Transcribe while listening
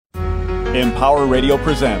Empower Radio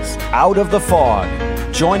presents Out of the Fog.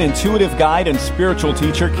 Join intuitive guide and spiritual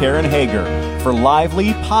teacher Karen Hager for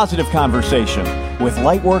lively, positive conversation with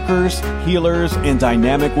light workers, healers, and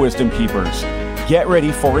dynamic wisdom keepers. Get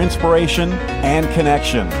ready for inspiration and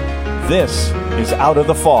connection. This is Out of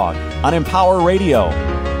the Fog on Empower Radio.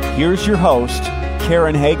 Here's your host,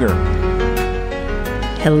 Karen Hager.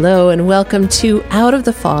 Hello and welcome to Out of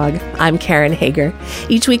the Fog. I'm Karen Hager.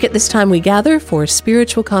 Each week at this time we gather for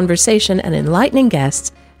spiritual conversation and enlightening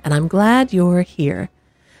guests, and I'm glad you're here.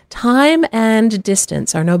 Time and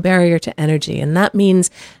distance are no barrier to energy, and that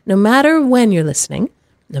means no matter when you're listening,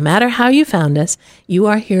 no matter how you found us, you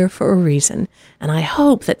are here for a reason. And I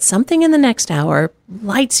hope that something in the next hour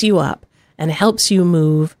lights you up and helps you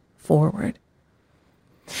move forward.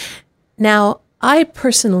 Now, I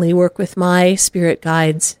personally work with my spirit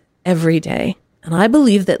guides every day, and I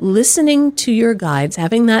believe that listening to your guides,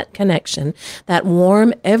 having that connection, that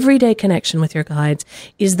warm, everyday connection with your guides,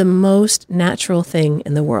 is the most natural thing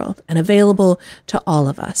in the world and available to all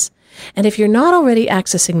of us. And if you're not already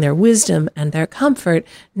accessing their wisdom and their comfort,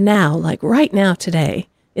 now, like right now today,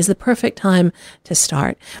 is the perfect time to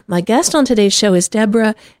start. My guest on today's show is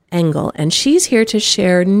Deborah Engel, and she's here to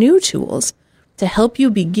share new tools to help you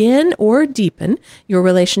begin or deepen your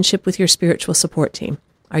relationship with your spiritual support team.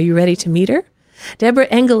 Are you ready to meet her? Deborah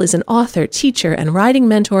Engel is an author, teacher, and writing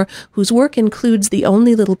mentor whose work includes The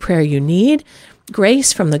Only Little Prayer You Need,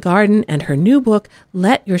 Grace from the Garden, and her new book,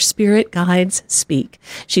 Let Your Spirit Guides Speak.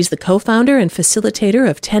 She's the co-founder and facilitator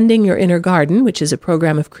of Tending Your Inner Garden, which is a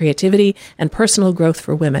program of creativity and personal growth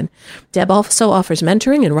for women. Deb also offers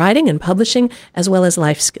mentoring and writing and publishing, as well as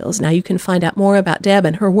life skills. Now you can find out more about Deb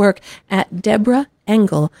and her work at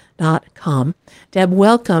deborahengel.com. Deb,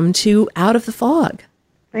 welcome to Out of the Fog.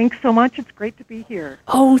 Thanks so much. It's great to be here.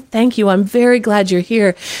 Oh, thank you. I'm very glad you're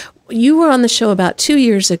here. You were on the show about 2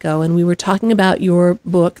 years ago, and we were talking about your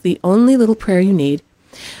book, The Only Little Prayer You Need.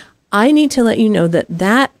 I need to let you know that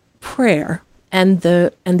that prayer and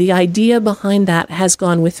the idea behind that has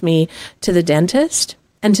gone with me to the dentist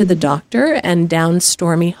and to the doctor and down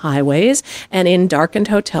stormy highways and in darkened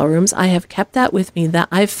hotel rooms. I have kept that with me. That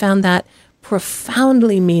I've found that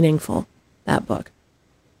profoundly meaningful, that book.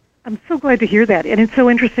 I'm so glad to hear that. And it's so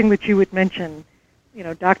interesting that you would mention,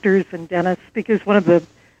 doctors and dentists, because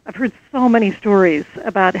I've heard so many stories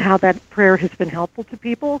about how that prayer has been helpful to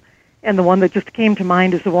people. And the one that just came to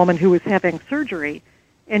mind is a woman who was having surgery,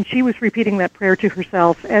 and she was repeating that prayer to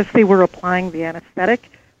herself as they were applying the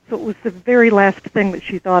anesthetic. So it was the very last thing that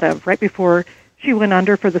she thought of right before she went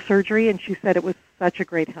under for the surgery, and she said it was such a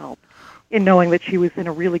great help in knowing that she was in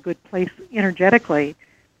a really good place energetically,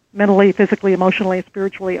 mentally, physically, emotionally,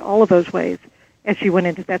 spiritually, all of those ways as she went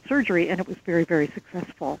into that surgery, and it was very, very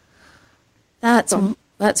successful. That's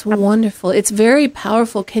wonderful. It's very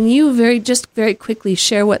powerful. Can you very quickly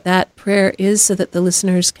share what that prayer is so that the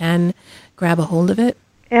listeners can grab a hold of it?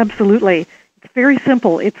 Absolutely. It's very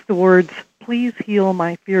simple. It's the words, "Please heal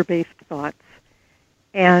my fear-based thoughts."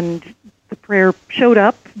 And the prayer showed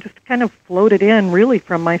up, just kind of floated in really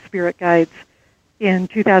from my spirit guides in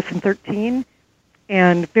 2013,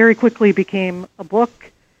 and very quickly became a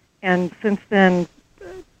book. And since then,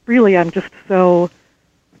 really, I'm just so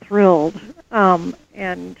thrilled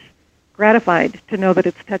and gratified to know that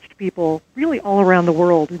it's touched people really all around the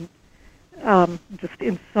world, and just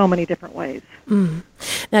in so many different ways.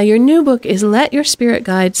 Now, your new book is Let Your Spirit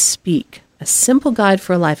Guides Speak, a simple guide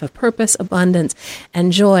for a life of purpose, abundance,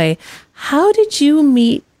 and joy. How did you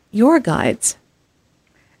meet your guides?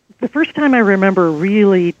 The first time I remember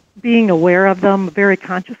really being aware of them, very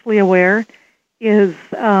consciously aware, is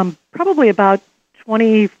probably about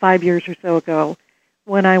 25 years or so ago,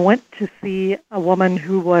 when I went to see a woman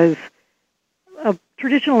who was a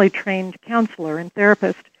traditionally trained counselor and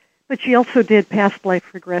therapist, but she also did past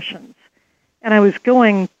life regressions. And I was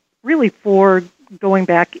going really for going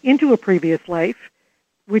back into a previous life,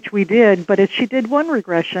 which we did, but as she did one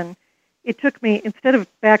regression, it took me, instead of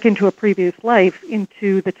back into a previous life,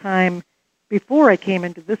 into the time before I came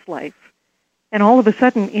into this life. And all of a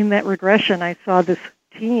sudden, in that regression, I saw this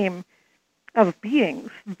team of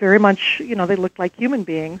beings, very much, they looked like human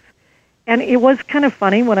beings. And it was kind of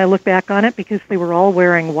funny when I look back on it, because they were all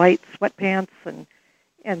wearing white sweatpants and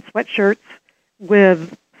sweatshirts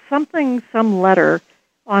with some letter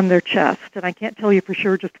on their chest. And I can't tell you for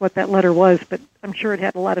sure just what that letter was, but I'm sure it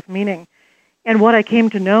had a lot of meaning. And what I came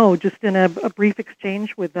to know just in a brief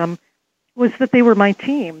exchange with them was that they were my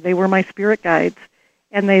team. They were my spirit guides,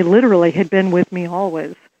 and they literally had been with me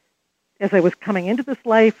always as I was coming into this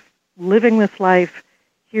life, living this life,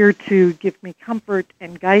 here to give me comfort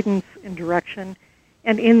and guidance and direction.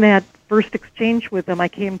 And in that first exchange with them, I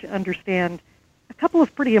came to understand a couple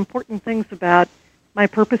of pretty important things about my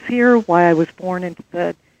purpose here, why I was born into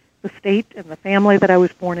the state and the family that I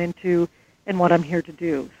was born into, and what I'm here to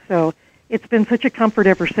do. So it's been such a comfort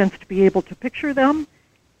ever since to be able to picture them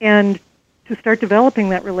and to start developing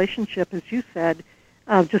that relationship, as you said,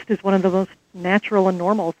 just as one of the most natural and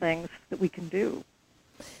normal things that we can do.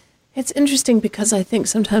 It's interesting because I think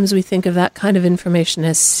sometimes we think of that kind of information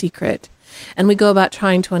as secret, and we go about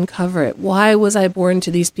trying to uncover it. Why was I born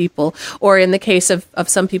to these people? Or in the case of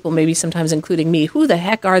some people, maybe sometimes including me, who the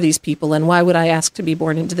heck are these people, and why would I ask to be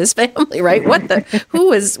born into this family, right? What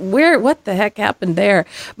the heck happened there?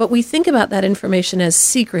 But we think about that information as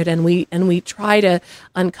secret, and we try to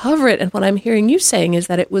uncover it. And what I'm hearing you saying is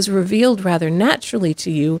that it was revealed rather naturally to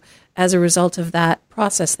you as a result of that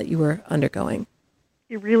process that you were undergoing.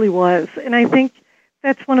 It really was. And I think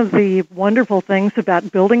that's one of the wonderful things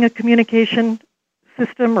about building a communication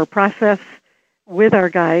system or process with our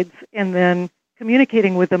guides and then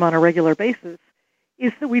communicating with them on a regular basis,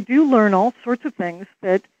 is that we do learn all sorts of things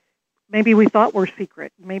that maybe we thought were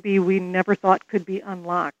secret, maybe we never thought could be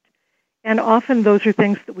unlocked. And often those are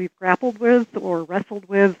things that we've grappled with or wrestled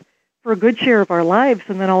with for a good share of our lives,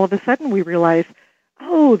 and then all of a sudden we realize,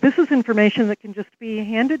 oh, this is information that can just be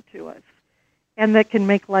handed to us, and that can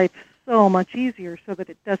make life so much easier so that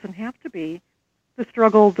it doesn't have to be the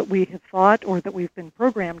struggle that we have thought or that we've been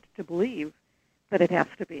programmed to believe that it has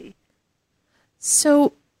to be.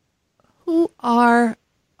 So who are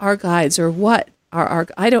our guides, or what are our,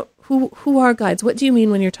 who are guides? What do you mean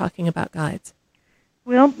when you're talking about guides?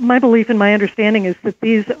 Well, my belief and my understanding is that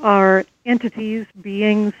these are entities,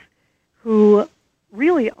 beings who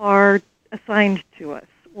really are assigned to us,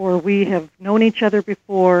 or we have known each other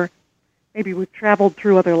before. Maybe we've traveled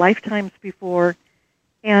through other lifetimes before,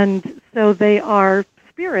 and so they are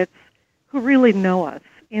spirits who really know us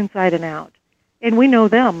inside and out. And we know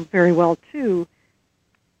them very well, too.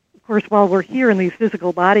 Of course, while we're here in these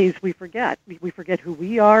physical bodies, we forget. We forget who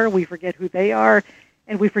we are, we forget who they are,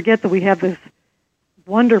 and we forget that we have this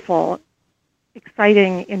wonderful,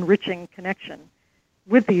 exciting, enriching connection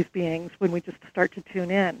with these beings when we just start to tune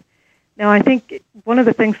in. Now, I think one of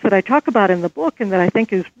the things that I talk about in the book and that I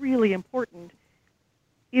think is really important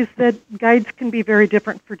is that guides can be very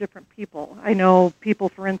different for different people. I know people,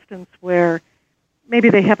 for instance, where maybe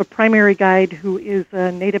they have a primary guide who is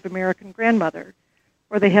a Native American grandmother,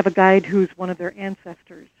 or they have a guide who's one of their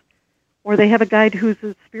ancestors, or they have a guide who's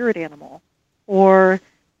a spirit animal, or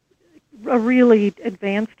a really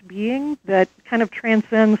advanced being that kind of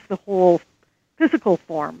transcends the whole physical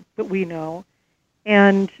form that we know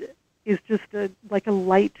and is just like a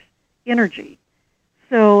light energy.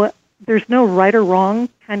 So there's no right or wrong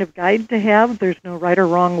kind of guide to have. There's no right or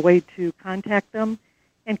wrong way to contact them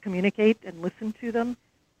and communicate and listen to them.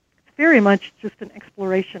 It's very much just an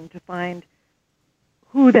exploration to find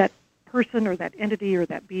who that person or that entity or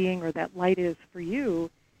that being or that light is for you,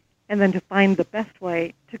 and then to find the best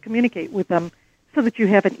way to communicate with them so that you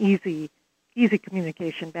have an easy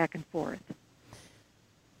communication back and forth.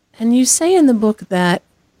 And you say in the book that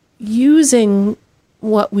using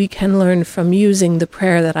what we can learn from using the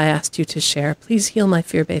prayer that I asked you to share, please heal my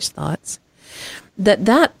fear-based thoughts,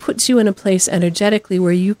 that puts you in a place energetically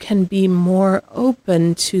where you can be more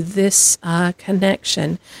open to this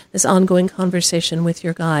connection, this ongoing conversation with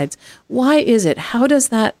your guides. Why is it? How does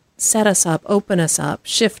that set us up, open us up,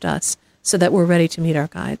 shift us so that we're ready to meet our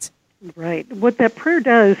guides? Right. What that prayer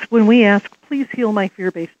does when we ask, please heal my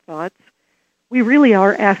fear-based thoughts, we really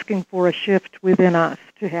are asking for a shift within us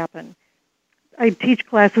to happen. I teach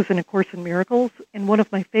classes in A Course in Miracles, and one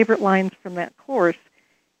of my favorite lines from that course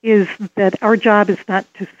is that our job is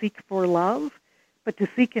not to seek for love, but to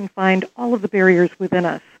seek and find all of the barriers within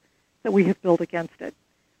us that we have built against it.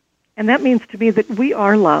 And that means to me that we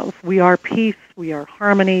are love, we are peace, we are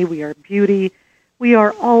harmony, we are beauty, we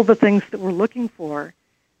are all the things that we're looking for.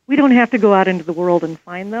 We don't have to go out into the world and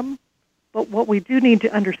find them, but what we do need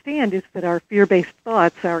to understand is that our fear-based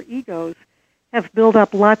thoughts, our egos, have built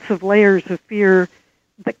up lots of layers of fear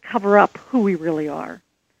that cover up who we really are.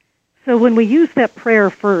 So when we use that prayer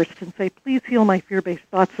first and say, please heal my fear-based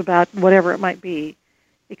thoughts about whatever it might be,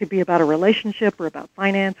 it could be about a relationship or about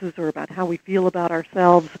finances or about how we feel about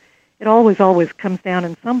ourselves, it always comes down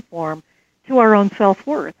in some form to our own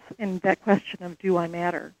self-worth and that question of, do I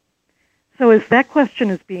matter? So as that question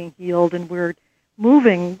is being healed and we're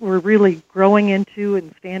moving, we're really growing into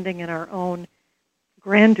and standing in our own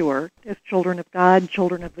grandeur as children of God,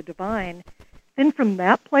 children of the divine, then from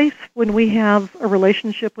that place, when we have a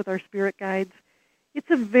relationship with our spirit guides, it's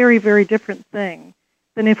a very, very different thing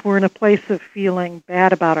than if we're in a place of feeling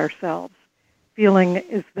bad about ourselves, feeling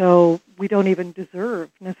as though we don't even deserve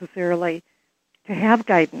necessarily to have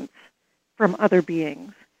guidance from other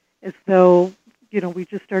beings, as though, we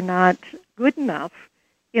just are not good enough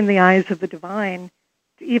in the eyes of the divine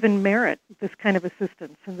to even merit this kind of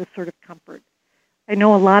assistance and this sort of comfort. I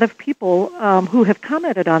know a lot of people who have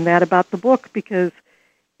commented on that about the book because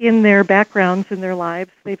in their backgrounds, in their lives,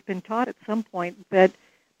 they've been taught at some point that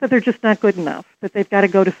they're just not good enough, that they've got to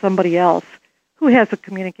go to somebody else who has a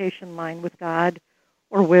communication line with God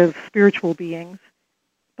or with spiritual beings,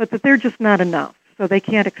 but that they're just not enough, so they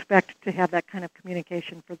can't expect to have that kind of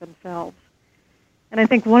communication for themselves. And I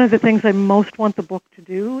think one of the things I most want the book to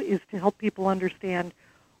do is to help people understand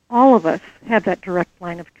all of us have that direct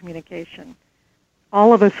line of communication.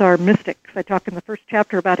 All of us are mystics. I talk in the first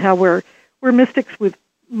chapter about how we're mystics with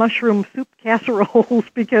mushroom soup casseroles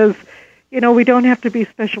because, we don't have to be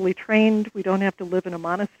specially trained. We don't have to live in a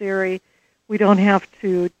monastery. We don't have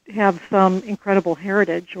to have some incredible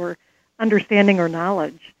heritage or understanding or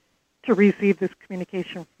knowledge to receive this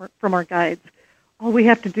communication from our guides. All we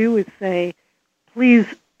have to do is say, please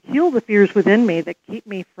heal the fears within me that keep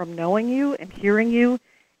me from knowing you and hearing you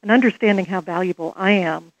and understanding how valuable I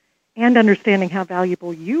am and understanding how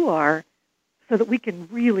valuable you are so that we can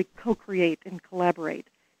really co-create and collaborate.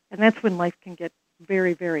 And that's when life can get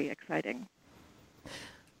very, very exciting.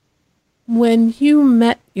 When you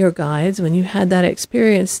met your guides, when you had that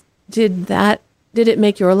experience, did it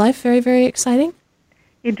make your life very, very exciting?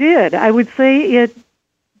 It did. I would say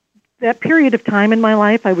that period of time in my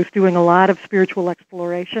life, I was doing a lot of spiritual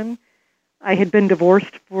exploration. I had been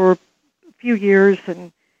divorced for a few years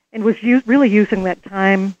and was really using that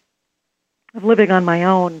time of living on my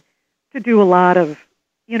own to do a lot of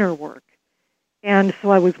inner work. And so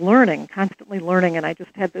I was constantly learning, and I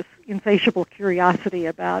just had this insatiable curiosity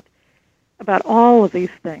about all of these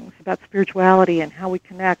things, about spirituality and how we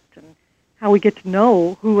connect and how we get to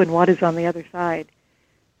know who and what is on the other side.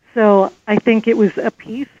 So I think it was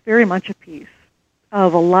very much a piece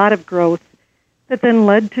of a lot of growth that then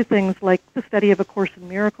led to things like the study of A Course in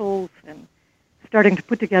Miracles and starting to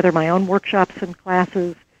put together my own workshops and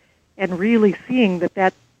classes and really seeing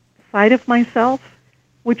that side of myself,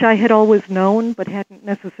 which I had always known but hadn't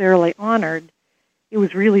necessarily honored, it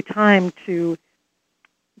was really time to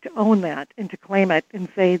own that and to claim it and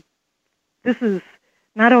say, this is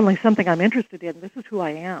not only something I'm interested in, this is who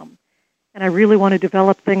I am. And I really want to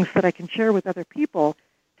develop things that I can share with other people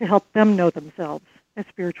to help them know themselves as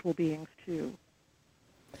spiritual beings too.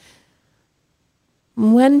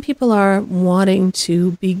 When people are wanting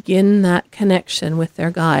to begin that connection with their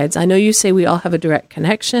guides, I know you say we all have a direct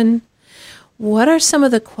connection. What are some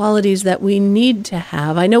of the qualities that we need to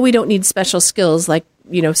have? I know we don't need special skills like,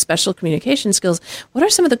 special communication skills. What are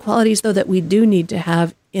some of the qualities, though, that we do need to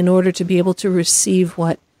have in order to be able to receive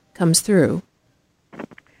what comes through?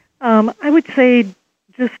 I would say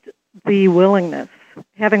just the willingness,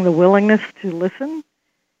 having the willingness to listen,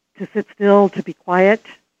 to sit still, to be quiet.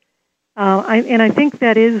 I think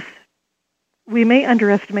that we may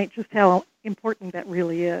underestimate just how important that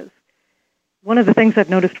really is. One of the things I've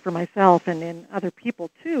noticed for myself and in other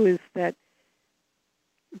people, too, is that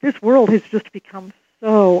this world has just become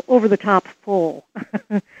so over-the-top full,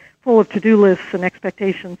 full of to-do lists and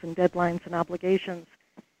expectations and deadlines and obligations.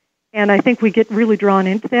 And I think we get really drawn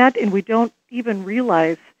into that, and we don't even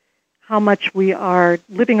realize how much we are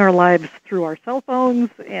living our lives through our cell phones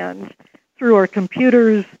and through our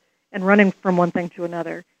computers and running from one thing to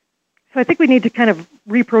another. So I think we need to kind of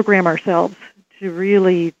reprogram ourselves to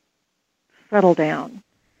really settle down,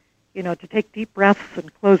 to take deep breaths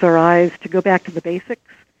and close our eyes, to go back to the basics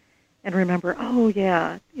and remember, oh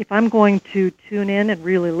yeah, if I'm going to tune in and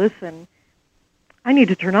really listen, I need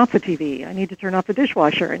to turn off the TV. I need to turn off the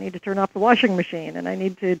dishwasher. I need to turn off the washing machine. And I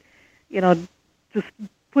need to, just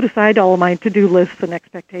put aside all of my to-do lists and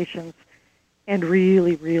expectations and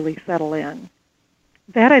really, really settle in.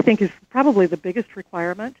 That, I think, is probably the biggest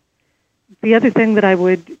requirement. The other thing that I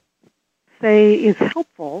would say is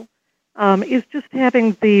helpful is just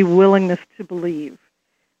having the willingness to believe.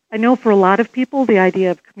 I know for a lot of people, the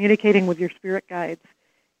idea of communicating with your spirit guides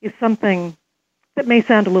is something that may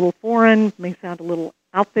sound a little foreign, may sound a little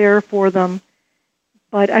out there for them,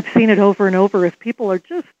 but I've seen it over and over. If people are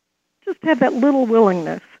just have that little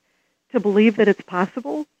willingness to believe that it's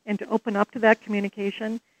possible and to open up to that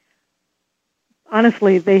communication,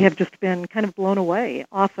 honestly, they have just been kind of blown away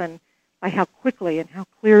often by how quickly and how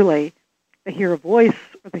clearly they hear a voice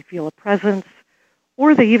or they feel a presence,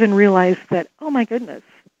 or they even realize that, oh my goodness,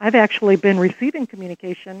 I've actually been receiving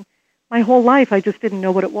communication my whole life. I just didn't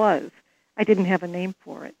know what it was. I didn't have a name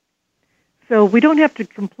for it. So we don't have to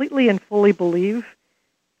completely and fully believe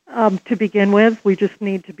to begin with. We just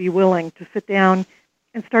need to be willing to sit down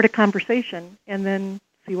and start a conversation and then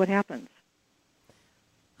see what happens.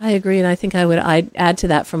 I agree, and I think I'd add to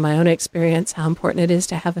that from my own experience how important it is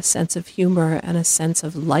to have a sense of humor and a sense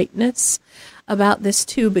of lightness about this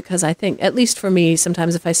too, because I think, at least for me,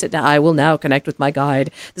 sometimes if I sit down, I will now connect with my guide.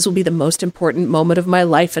 This will be the most important moment of my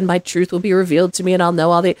life, and my truth will be revealed to me, and I'll know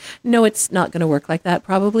all the... No, it's not going to work like that,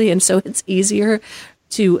 probably, and so it's easier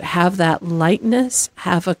to have that lightness,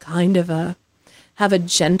 have a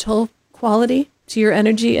gentle quality to your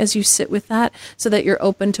energy as you sit with that, so that you're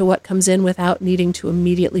open to what comes in without needing to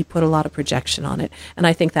immediately put a lot of projection on it. And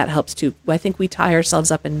I think that helps too. I think we tie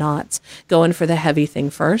ourselves up in knots going for the heavy thing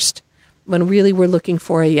first, when really we're looking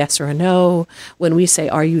for a yes or a no. When we say,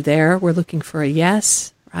 are you there? We're looking for a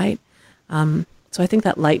yes, right? So I think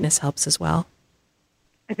that lightness helps as well.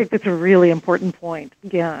 I think that's a really important point.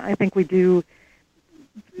 Yeah, I think we do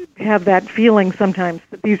have that feeling sometimes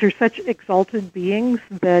that these are such exalted beings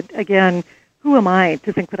that, again, who am I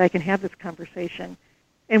to think that I can have this conversation?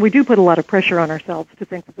 And we do put a lot of pressure on ourselves to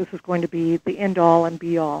think that this is going to be the end-all and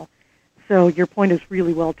be-all. So your point is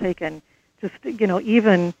really well taken. Just,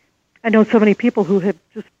 even, I know so many people who have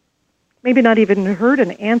just maybe not even heard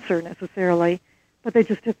an answer necessarily, but they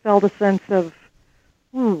just have felt a sense of,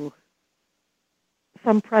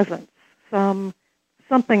 some presence,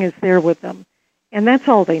 something is there with them. And that's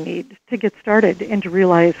all they need to get started and to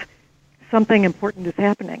realize something important is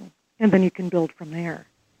happening. And then you can build from there.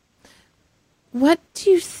 What do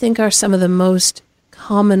you think are some of the most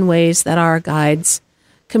common ways that our guides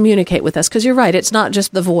communicate with us? Because you're right, it's not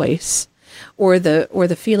just the voice or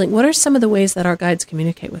the feeling. What are some of the ways that our guides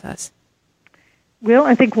communicate with us? Well,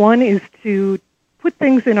 I think one is to put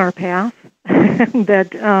things in our path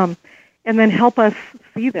that, and then help us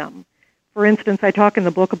see them. For instance, I talk in the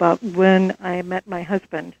book about when I met my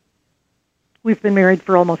husband. We've been married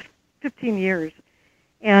for almost 15 years.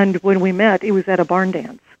 And when we met, it was at a barn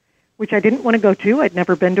dance, which I didn't want to go to. I'd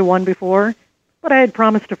never been to one before, but I had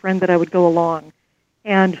promised a friend that I would go along.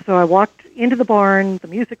 And so I walked into the barn, the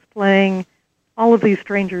music's playing, all of these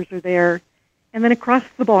strangers are there. And then across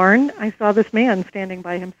the barn, I saw this man standing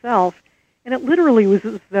by himself, and it literally was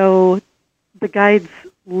as though the guides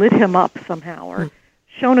lit him up somehow or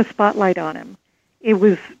shone a spotlight on him. It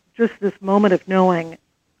was just this moment of knowing,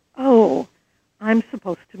 oh, I'm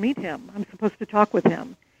supposed to meet him. I'm supposed to talk with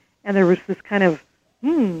him. And there was this kind of,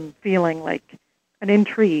 feeling like an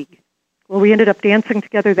intrigue. Well, we ended up dancing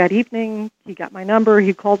together that evening. He got my number.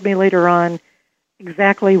 He called me later on.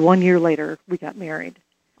 Exactly 1 year later, we got married.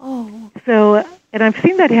 Oh. So, and I've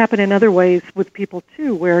seen that happen in other ways with people,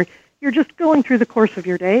 too, where you're just going through the course of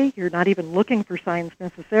your day. You're not even looking for signs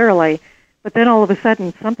necessarily. But then all of a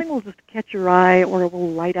sudden, something will just catch your eye or it will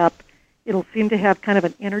light up. It'll seem to have kind of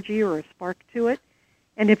an energy or a spark to it.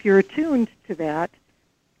 And if you're attuned to that,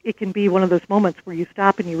 it can be one of those moments where you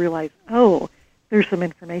stop and you realize, oh, there's some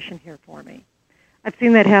information here for me. I've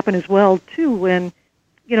seen that happen as well, too, when,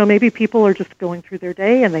 maybe people are just going through their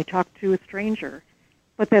day and they talk to a stranger.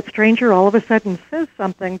 But that stranger all of a sudden says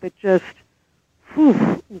something that just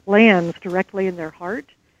lands directly in their heart.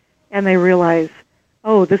 And they realize,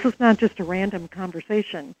 oh, this is not just a random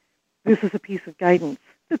conversation. This is a piece of guidance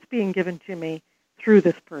that's being given to me through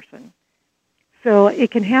this person. So it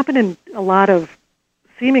can happen in a lot of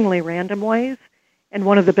seemingly random ways, and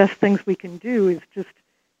one of the best things we can do is just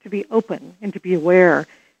to be open and to be aware,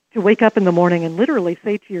 to wake up in the morning and literally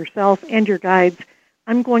say to yourself and your guides,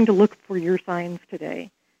 I'm going to look for your signs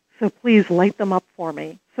today, so please light them up for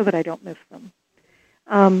me so that I don't miss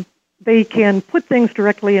them. They can put things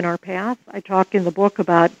directly in our path. I talk in the book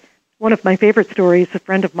about one of my favorite stories, a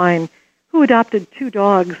friend of mine who adopted 2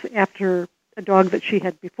 dogs after a dog that she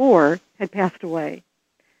had before had passed away.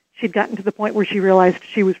 She'd gotten to the point where she realized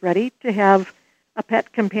she was ready to have a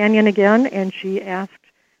pet companion again, and she asked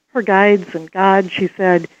her guides and God, she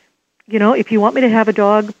said, if you want me to have a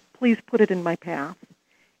dog, please put it in my path.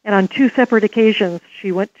 And on 2 separate occasions,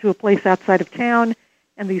 she went to a place outside of town,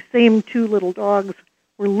 and these same 2 little dogs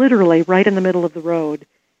were literally right in the middle of the road.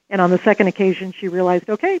 And on the second occasion, she realized,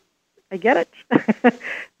 okay, I get it.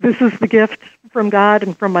 This is the gift from God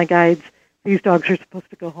and from my guides. These dogs are supposed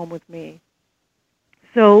to go home with me.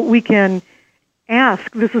 So we can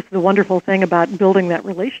ask, this is the wonderful thing about building that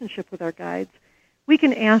relationship with our guides, we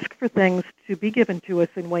can ask for things to be given to us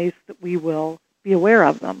in ways that we will be aware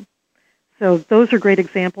of them. So those are great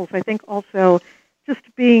examples. I think also just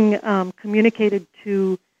being communicated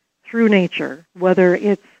to through nature, whether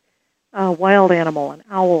it's a wild animal, an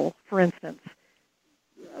owl, for instance.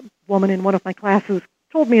 A woman in one of my classes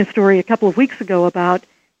told me a story a couple of weeks ago about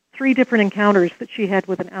 3 different encounters that she had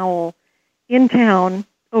with an owl in town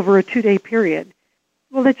over a 2-day period.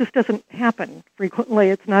 Well, that just doesn't happen frequently.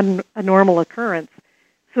 It's not a normal occurrence.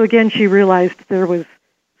 So again, she realized there was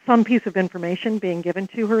some piece of information being given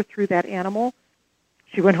to her through that animal.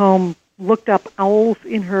 She went home, looked up owls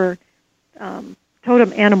in her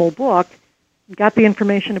totem animal book, got the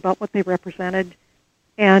information about what they represented,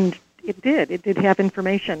 and it did have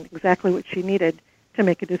information, exactly what she needed to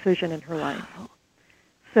make a decision in her life.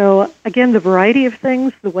 So again, the variety of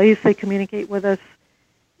things, the ways they communicate with us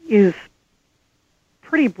is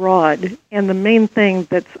pretty broad, and the main thing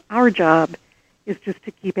that's our job is just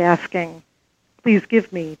to keep asking, please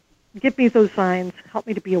give me those signs, help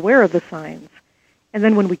me to be aware of the signs, and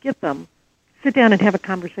then when we get them, sit down and have a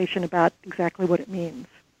conversation about exactly what it means.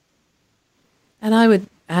 And I would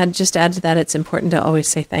add to that, it's important to always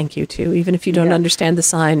say thank you too, even if you don't understand the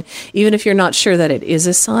sign, even if you're not sure that it is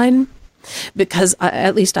a sign, because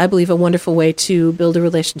at least I believe a wonderful way to build a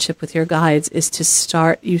relationship with your guides is to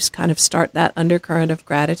start that undercurrent of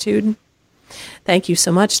gratitude. Thank you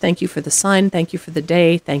so much. Thank you for the sign. Thank you for the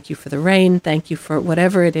day. Thank you for the rain. Thank you for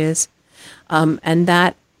whatever it is. And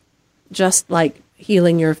that, just like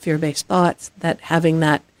healing your fear-based thoughts, that having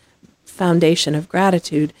that foundation of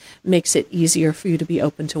gratitude makes it easier for you to be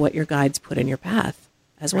open to what your guides put in your path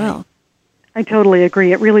as well. I totally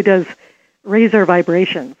agree. It really does raise our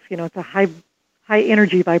vibrations. It's a high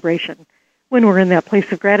energy vibration when we're in that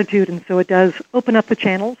place of gratitude, and so it does open up the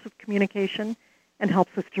channels of communication and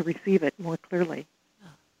helps us to receive it more clearly.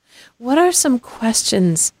 What are some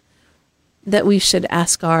questions that we should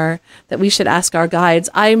ask our guides?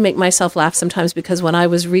 I make myself laugh sometimes because when I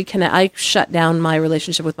was I shut down my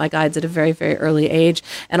relationship with my guides at a very, very early age,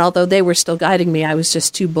 and although they were still guiding me, I was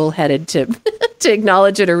just too bullheaded to to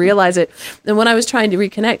acknowledge it or realize it. And when I was trying to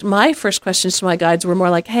reconnect, my first questions to my guides were more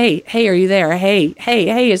like, "Hey, are you there?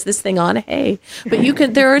 Hey, is this thing on? Hey."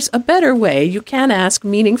 But there's a better way. You can ask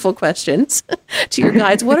meaningful questions to your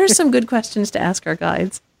guides. What are some good questions to ask our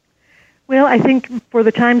guides? Well, I think for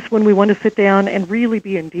the times when we want to sit down and really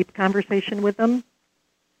be in deep conversation with them,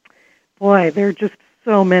 boy, there are just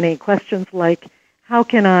so many questions like, how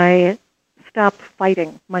can I stop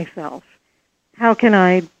fighting myself? How can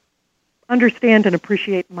I understand and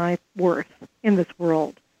appreciate my worth in this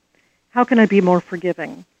world? How can I be more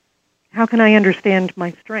forgiving? How can I understand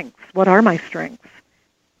my strengths? What are my strengths?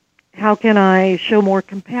 How can I show more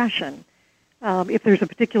compassion? If there's a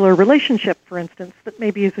particular relationship, for instance, that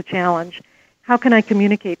maybe is a challenge, how can I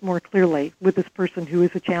communicate more clearly with this person who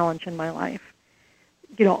is a challenge in my life?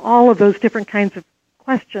 All of those different kinds of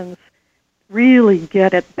questions really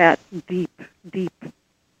get at that deep,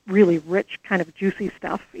 really rich kind of juicy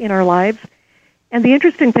stuff in our lives. And the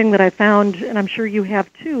interesting thing that I found, and I'm sure you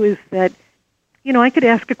have too, is that, I could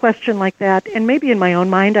ask a question like that, and maybe in my own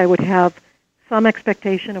mind I would have some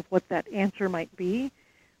expectation of what that answer might be.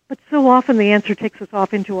 But so often the answer takes us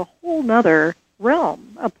off into a whole nother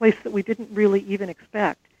realm, a place that we didn't really even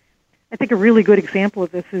expect. I think a really good example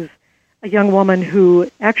of this is a young woman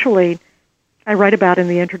who actually I write about in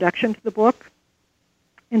the introduction to the book.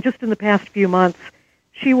 And just in the past few months,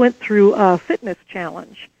 she went through a fitness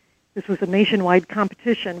challenge. This was a nationwide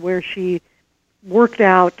competition where she worked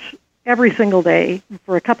out every single day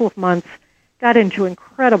for a couple of months, got into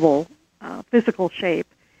incredible physical shape,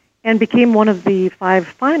 and became one of the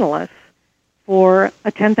 5 finalists for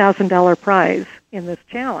a $10,000 prize in this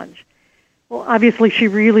challenge. Well, obviously, she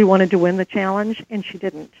really wanted to win the challenge, and she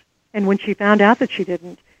didn't. And when she found out that she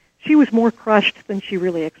didn't, she was more crushed than she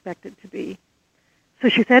really expected to be. So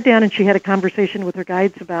she sat down and she had a conversation with her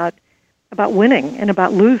guides about winning and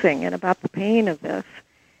about losing and about the pain of this.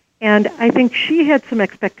 And I think she had some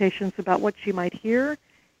expectations about what she might hear.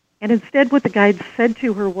 And instead what the guides said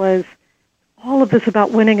to her was, all of this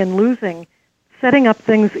about winning and losing, setting up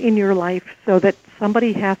things in your life so that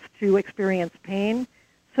somebody has to experience pain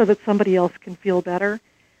so that somebody else can feel better,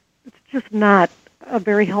 it's just not a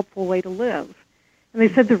very helpful way to live. And they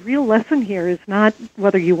said the real lesson here is not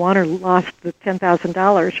whether you won or lost the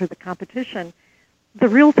 $10,000 or the competition. The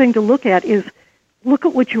real thing to look at is look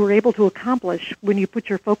at what you were able to accomplish when you put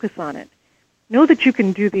your focus on it. Know that you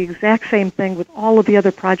can do the exact same thing with all of the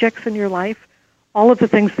other projects in your life, all of the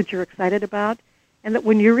things that you're excited about, and that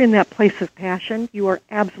when you're in that place of passion, you are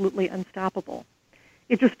absolutely unstoppable.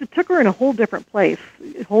 It took her in a whole different place,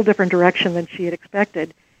 a whole different direction than she had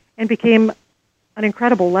expected, and became an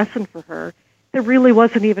incredible lesson for her. That really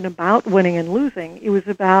wasn't even about winning and losing. It was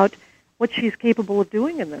about what she's capable of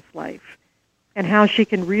doing in this life and how she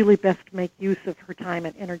can really best make use of her time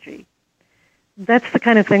and energy. That's the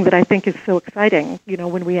kind of thing that I think is so exciting,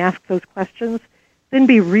 when we ask those questions, then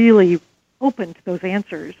be really open to those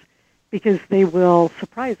answers because they will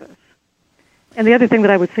surprise us. And the other thing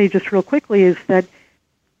that I would say just real quickly is that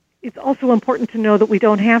it's also important to know that we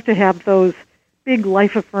don't have to have those big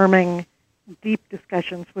life-affirming, deep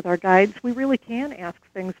discussions with our guides. We really can ask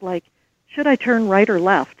things like, should I turn right or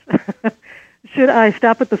left? Should I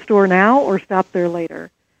stop at the store now or stop there later?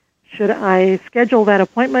 Should I schedule that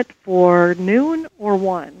appointment for noon or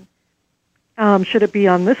 1? Should it be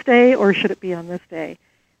on this day or should it be on this day?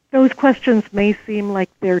 Those questions may seem like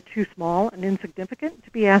they're too small and insignificant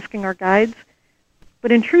to be asking our guides,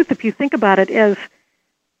 but in truth, if you think about it as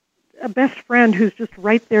a best friend who's just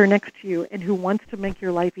right there next to you and who wants to make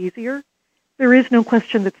your life easier, there is no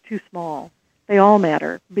question that's too small. They all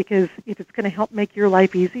matter, because if it's going to help make your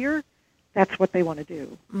life easier, that's what they want to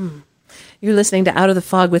do. You're listening to Out of the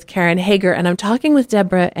Fog with Karen Hager, and I'm talking with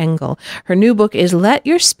Deborah Engel. Her new book is Let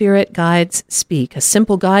Your Spirit Guides Speak, a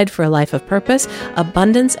simple guide for a life of purpose,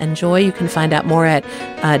 abundance, and joy. You can find out more at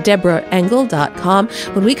deborahengel.com.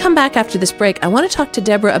 When we come back after this break, I want to talk to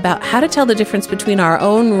Deborah about how to tell the difference between our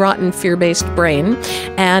own rotten, fear-based brain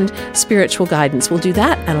and spiritual guidance. We'll do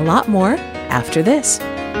that and a lot more after this.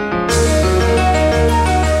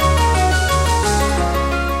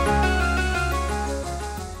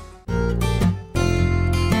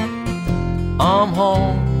 I'm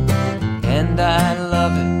home, and I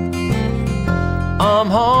love it. I'm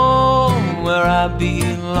home where I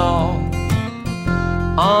belong.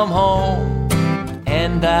 I'm home,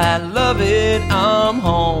 and I love it. I'm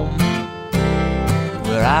home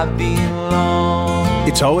where I belong.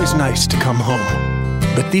 It's always nice to come home.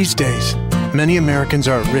 But these days, many Americans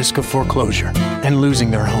are at risk of foreclosure and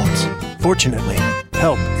losing their homes. Fortunately,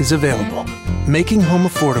 help is available. Making Home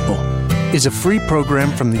Affordable is a free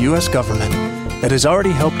program from the U.S. government that has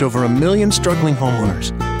already helped over 1 million struggling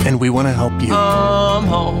homeowners, and we want to help you. I'm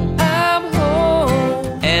home,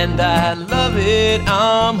 and I love it.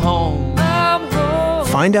 I'm home.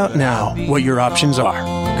 Find out now what your options are.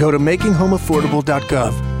 Go to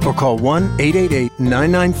makinghomeaffordable.gov or call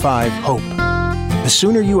 1-888-995-HOPE. The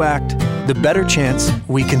sooner you act, the better chance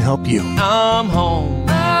we can help you. I'm home,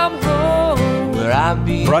 where I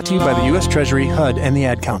belong. Brought to you by the U.S. Treasury, HUD, and the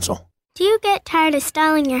Ad Council. Do you get tired of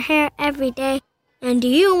styling your hair every day? And do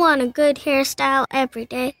you want a good hairstyle every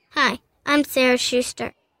day? Hi, I'm Sarah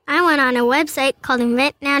Schuster. I went on a website called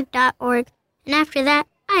inventnow.org, and after that,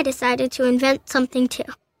 I decided to invent something too.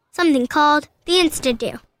 Something called the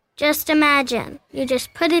Insta-Do. Just imagine, you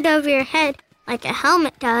just put it over your head like a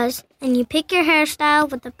helmet does, and you pick your hairstyle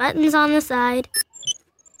with the buttons on the side.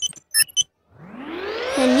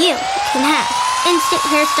 And you can have instant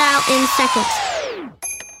hairstyle in seconds.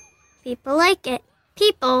 People like it.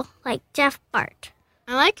 People like Jeff Bart.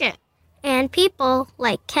 I like it. And people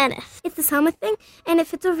like Kenneth. It's this helmet thing, and it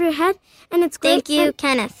fits over your head, and it's great. Thank you,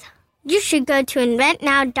 Kenneth. You should go to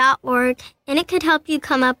inventnow.org, and it could help you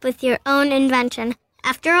come up with your own invention.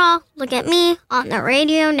 After all, look at me on the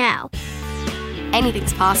radio now.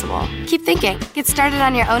 Anything's possible. Keep thinking. Get started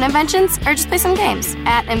on your own inventions, or just play some games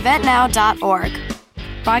at inventnow.org.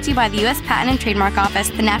 Brought to you by the U.S. Patent and Trademark Office,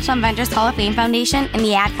 the National Inventors Hall of Fame Foundation, and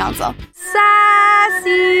the Ad Council.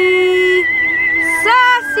 Sassy!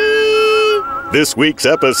 Sassy! This week's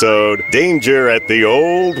episode, Danger at the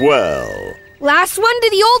Old Well. Last one to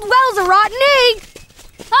the old well's a rotten egg!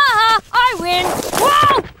 Ha-ha! I win!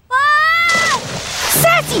 Whoa! Ah!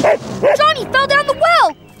 Sassy! Johnny fell down the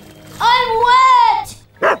well! I'm wet!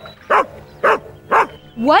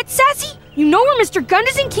 What, Sassy? You know where Mr.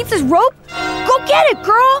 Gunderson keeps his rope? Go get it,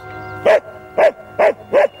 girl!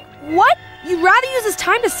 What? You'd rather use this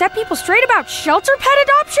time to set people straight about shelter pet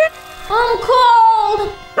adoption? I'm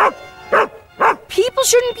cold! People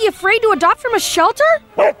shouldn't be afraid to adopt from a shelter?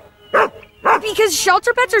 Because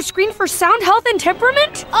shelter pets are screened for sound health and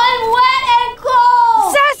temperament? I'm wet and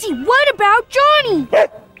cold! Sassy, what about Johnny?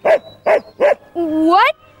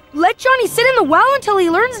 What? Let Johnny sit in the well until he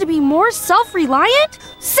learns to be more self-reliant?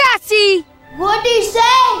 Sassy! What'd he say?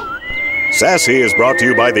 Sassy is brought to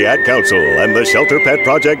you by the Ad Council and the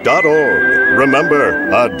ShelterPetProject.org. Remember,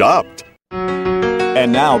 adopt.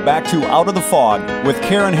 And now back to Out of the Fog with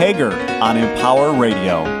Karen Hager on Empower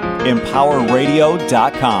Radio.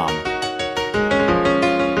 EmpowerRadio.com.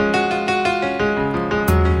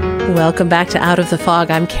 Welcome back to Out of the Fog.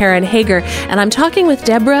 I'm Karen Hager, and I'm talking with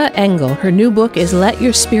Deborah Engel. Her new book is Let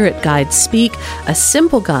Your Spirit Guides Speak, a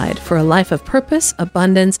simple guide for a life of purpose,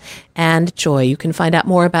 abundance, and joy. You can find out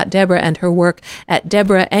more about Deborah and her work at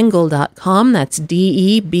deborahengel.com. That's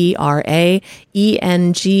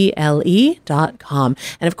DebraEngle.com.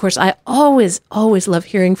 And of course, I always love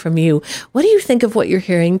hearing from you. What do you think of what you're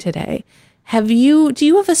hearing today? Do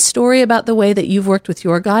you have a story about the way that you've worked with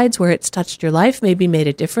your guides where it's touched your life, maybe made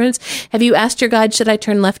a difference? Have you asked your guide, should I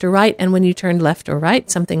turn left or right? And when you turned left or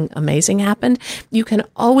right, something amazing happened? You can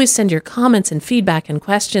always send your comments and feedback and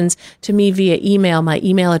questions to me via email. My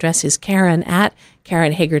email address is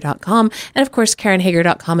Karen@KarenHager.com. And of course,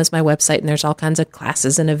 KarenHager.com is my website, and there's all kinds of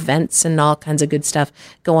classes and events and all kinds of good stuff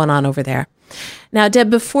going on over there. Now, Deb,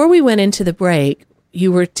 before we went into the break, you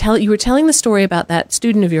were telling the story about that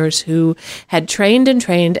student of yours who had trained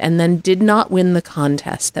and then did not win the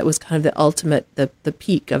contest. That was kind of the ultimate, the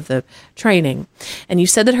peak of the training. And you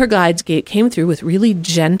said that her guides came through with really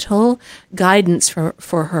gentle guidance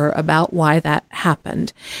for her about why that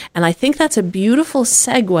happened. And I think that's a beautiful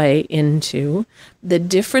segue into the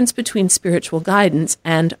difference between spiritual guidance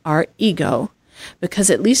and our ego. Because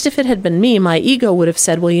at least if it had been me, my ego would have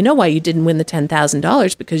said, well, you know why you didn't win the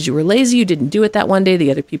 $10,000? Because you were lazy, you didn't do it that one day, the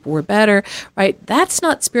other people were better, right? That's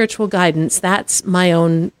not spiritual guidance. That's my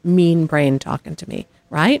own mean brain talking to me,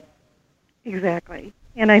 right? Exactly.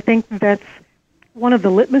 And I think that's one of the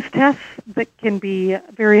litmus tests that can be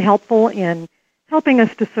very helpful in helping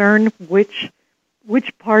us discern which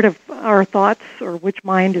part of our thoughts or which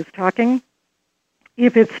mind is talking.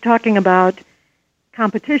 If it's talking about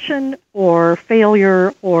competition or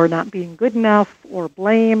failure or not being good enough or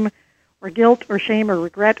blame or guilt or shame or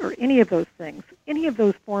regret or any of those things, any of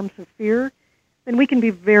those forms of fear, then we can be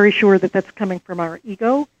very sure that that's coming from our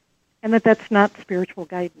ego and that that's not spiritual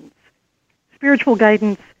guidance. Spiritual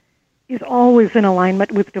guidance is always in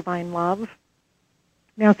alignment with divine love.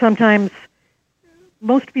 Now, sometimes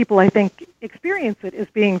most people, I think, experience it as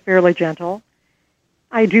being fairly gentle.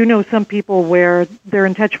 I do know some people where they're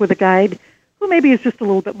in touch with a guide who maybe is just a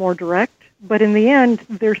little bit more direct, but in the end,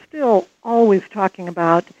 they're still always talking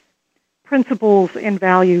about principles and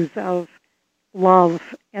values of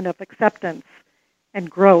love and of acceptance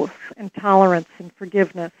and growth and tolerance and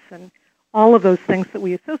forgiveness and all of those things that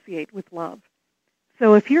we associate with love.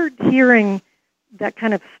 So if you're hearing that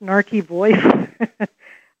kind of snarky voice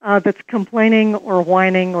that's complaining or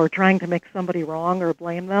whining or trying to make somebody wrong or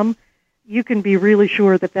blame them, you can be really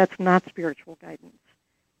sure that that's not spiritual guidance.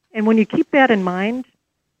 And when you keep that in mind,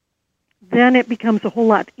 then it becomes a whole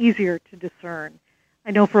lot easier to discern.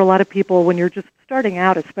 I know for a lot of people, when you're just starting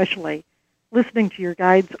out especially, listening to your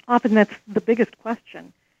guides, often that's the biggest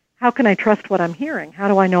question. How can I trust what I'm hearing? How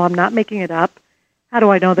do I know I'm not making it up? How do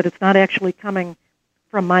I know that it's not actually coming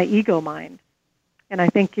from my ego mind? And I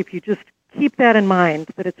think if you just keep that in mind,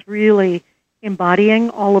 that it's really embodying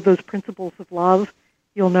all of those principles of love,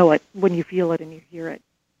 you'll know it when you feel it and you hear it.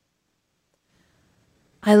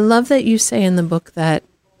 I love that you say in the book that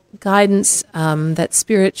guidance, that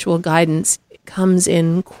spiritual guidance comes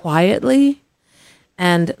in quietly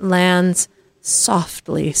and lands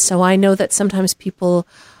softly. So I know that sometimes people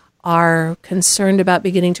are concerned about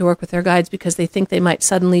beginning to work with their guides because they think they might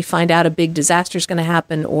suddenly find out a big disaster is going to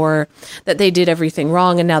happen, or that they did everything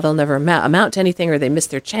wrong and now they'll never amount to anything, or they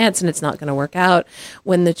missed their chance and it's not going to work out.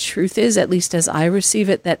 When the truth is, at least as I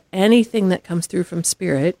receive it, that anything that comes through from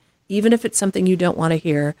spirit, even if it's something you don't want to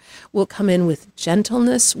hear, will come in with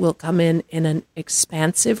gentleness, will come in an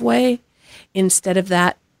expansive way, instead of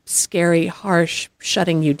that scary, harsh,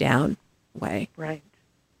 shutting you down way. Right.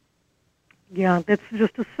 Yeah, that's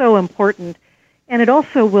just so important. And it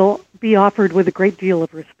also will be offered with a great deal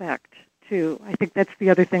of respect, too. I think that's the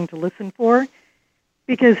other thing to listen for,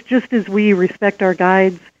 because just as we respect our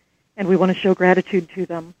guides and we want to show gratitude to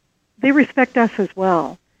them, they respect us as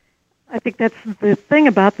well. I think that's the thing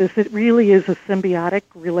about this. It really is a symbiotic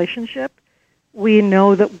relationship. We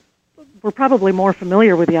know that we're probably more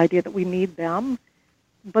familiar with the idea that we need them,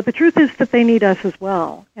 but the truth is that they need us as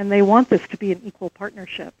well, and they want this to be an equal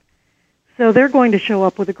partnership. So they're going to show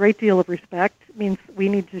up with a great deal of respect. It means we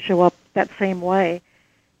need to show up that same way.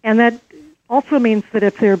 And that also means that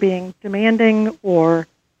if they're being demanding or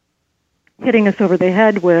hitting us over the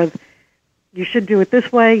head with, you should do it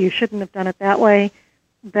this way, you shouldn't have done it that way,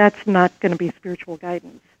 that's not going to be spiritual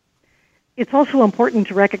guidance. It's also important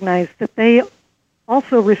to recognize that they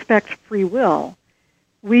also respect free will.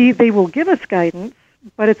 They will give us guidance,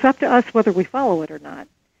 but it's up to us whether we follow it or not.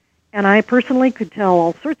 And I personally could tell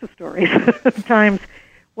all sorts of stories of times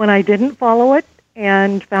when I didn't follow it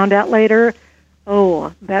and found out later,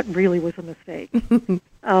 oh, that really was a mistake. In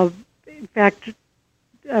fact,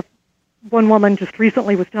 one woman just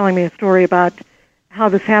recently was telling me a story about how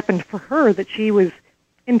this happened for her, that she was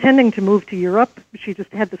intending to move to Europe. She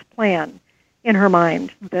just had this plan in her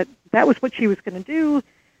mind that that was what she was going to do,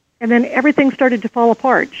 and then everything started to fall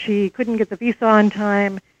apart. She couldn't get the visa on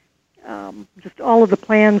time. Just all of the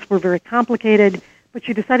plans were very complicated, but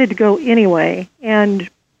she decided to go anyway, and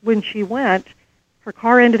when she went, her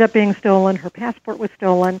car ended up being stolen, her passport was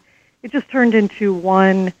stolen. It just turned into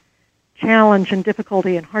one challenge and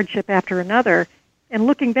difficulty and hardship after another. And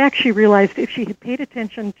looking back, she realized if she had paid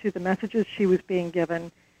attention to the messages she was being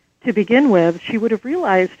given to begin with, she would have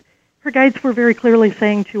realized her guides were very clearly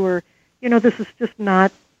saying to her, this is just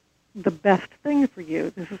not the best thing for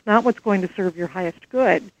you. This is not what's going to serve your highest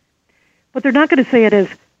good. But they're not going to say it as,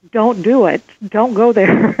 don't do it, don't go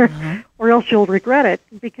there, or else you'll regret it,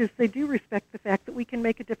 because they do respect the fact that we can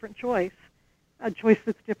make a different choice, a choice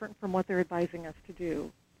that's different from what they're advising us to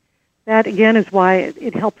do. That, again, is why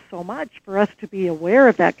it helps so much for us to be aware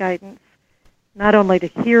of that guidance, not only to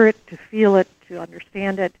hear it, to feel it, to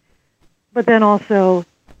understand it, but then also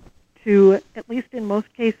to, at least in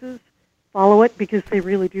most cases, follow it because they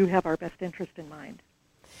really do have our best interest in mind.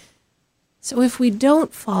 So if we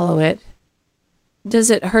don't follow it, does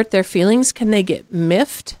it hurt their feelings? Can they get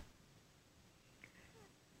miffed?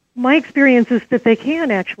 My experience is that they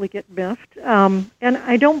can actually get miffed, and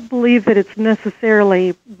I don't believe that it's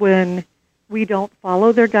necessarily when we don't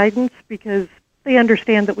follow their guidance, because they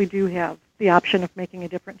understand that we do have the option of making a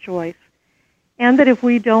different choice, and that if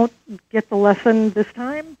we don't get the lesson this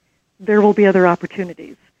time, there will be other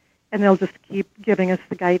opportunities, and they'll just keep giving us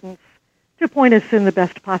the guidance to point us in the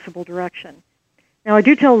best possible direction. Now, I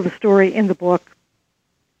do tell the story in the book.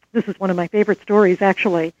 This is one of my favorite stories,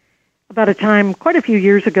 actually, about a time quite a few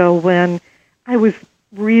years ago when I was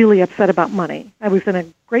really upset about money. I was in a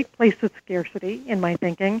great place of scarcity in my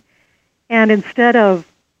thinking, and instead of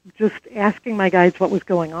just asking my guides what was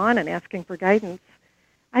going on and asking for guidance,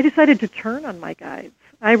 I decided to turn on my guides.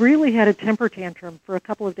 I really had a temper tantrum for a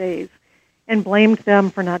couple of days and blamed them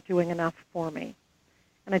for not doing enough for me.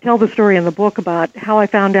 And I tell the story in the book about how I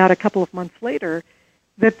found out a couple of months later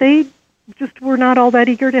that they just were not all that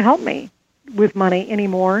eager to help me with money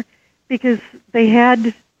anymore, because they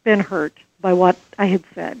had been hurt by what I had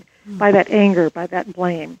said, by that anger, by that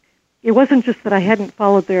blame. It wasn't just that I hadn't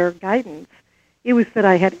followed their guidance. It was that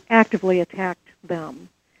I had actively attacked them.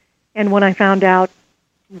 And when I found out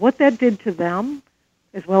what that did to them,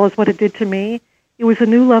 as well as what it did to me, it was a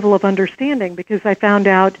new level of understanding, because I found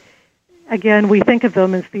out, again, we think of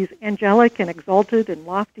them as these angelic and exalted and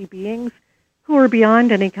lofty beings who are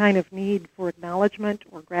beyond any kind of need for acknowledgement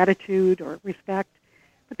or gratitude or respect.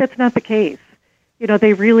 But that's not the case.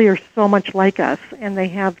 They really are so much like us, and they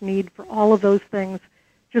have need for all of those things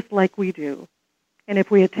just like we do. And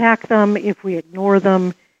if we attack them, if we ignore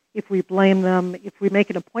them, if we blame them, if we make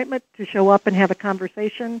an appointment to show up and have a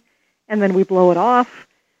conversation, and then we blow it off,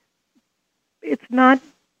 it's not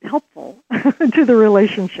helpful to the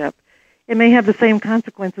relationship. It may have the same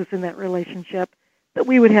consequences in that relationship that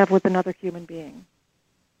we would have with another human being.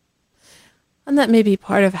 And that may be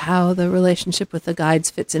part of how the relationship with the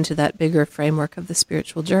guides fits into that bigger framework of the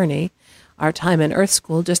spiritual journey. Our time in Earth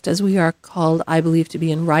School, just as we are called, I believe, to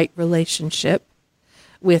be in right relationship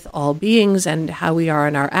with all beings and how we are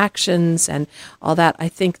in our actions and all that, I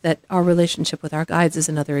think that our relationship with our guides is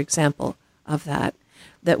another example of that.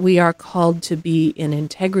 That we are called to be in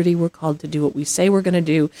integrity, we're called to do what we say we're going to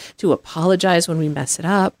do, to apologize when we mess it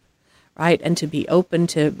up, right? And to be open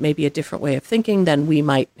to maybe a different way of thinking than we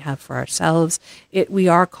might have for ourselves. We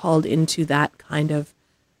are called into that kind of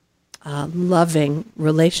loving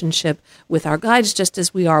relationship with our guides, just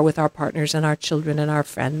as we are with our partners and our children and our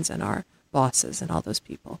friends and our bosses and all those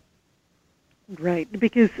people. Right,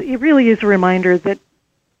 because it really is a reminder that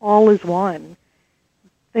all is one.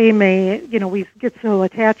 They may, we get so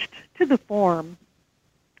attached to the form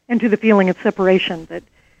and to the feeling of separation that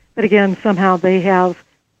again, somehow they have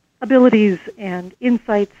abilities and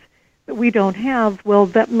insights that we don't have. Well,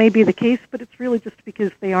 that may be the case, but it's really just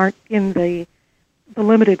because they aren't in the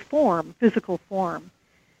limited form, physical form.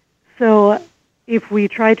 So if we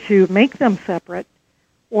try to make them separate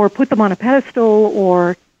or put them on a pedestal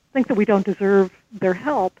or think that we don't deserve their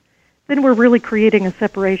help, then we're really creating a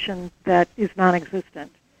separation that is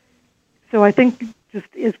non-existent. So I think just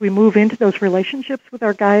as we move into those relationships with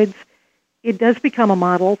our guides, it does become a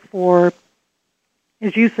model for,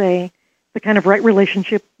 as you say, the kind of right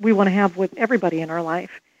relationship we want to have with everybody in our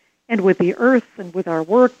life, and with the earth, and with our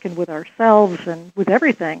work, and with ourselves, and with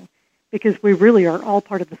everything, because we really are all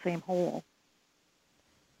part of the same whole.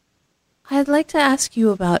 I'd like to ask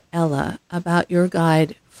you about Ella, about your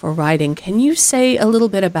guide for writing. Can you say a little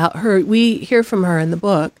bit about her? We hear from her in the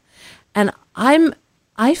book, and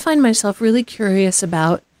I find myself really curious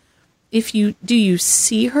about do you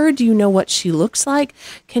see her? Do you know what she looks like?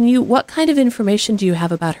 What kind of information do you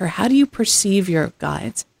have about her? How do you perceive your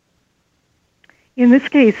guides? In this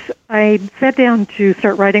case, I sat down to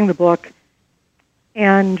start writing the book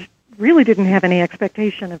and really didn't have any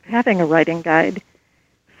expectation of having a writing guide.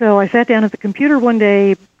 So I sat down at the computer one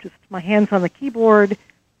day, just my hands on the keyboard,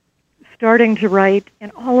 starting to write,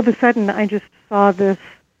 and all of a sudden I just saw this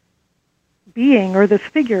being or this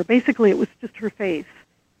figure. Basically, it was just her face,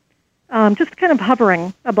 just kind of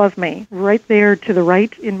hovering above me, right there to the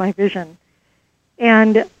right in my vision.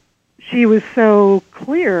 And she was so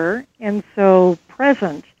clear and so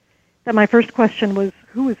present that my first question was,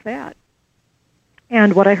 who is that?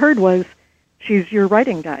 And what I heard was, she's your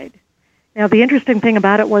writing guide. Now, the interesting thing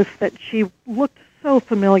about it was that she looked so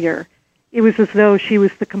familiar. It was as though she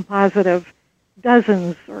was the composite of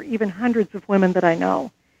dozens or even hundreds of women that I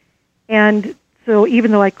know. And so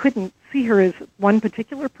even though I couldn't see her as one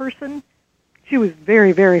particular person, she was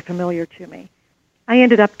very, very familiar to me. I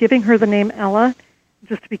ended up giving her the name Ella,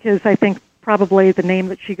 just because I think probably the name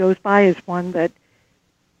that she goes by is one that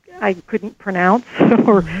I couldn't pronounce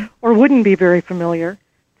or wouldn't be very familiar.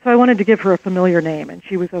 So I wanted to give her a familiar name, and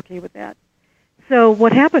she was okay with that. So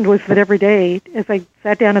what happened was that every day, as I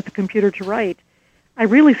sat down at the computer to write, I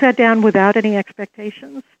really sat down without any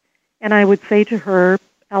expectations, and I would say to her,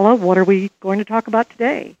 Ella, what are we going to talk about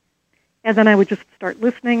today? And then I would just start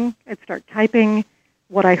listening. I'd start typing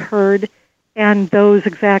what I heard, and those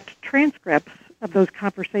exact transcripts of those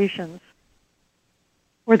conversations,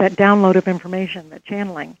 or that download of information, that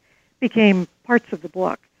channeling, became parts of the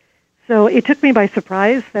book. So it took me by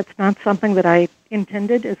surprise. That's not something that I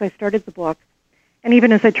intended as I started the book. And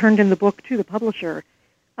even as I turned in the book to the publisher,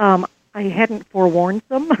 I hadn't forewarned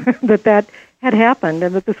them that had happened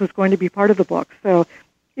and that this was going to be part of the book. So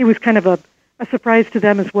it was kind of a surprise to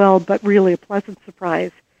them as well, but really a pleasant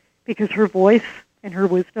surprise, because her voice and her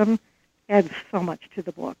wisdom adds so much to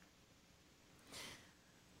the book.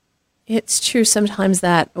 It's true sometimes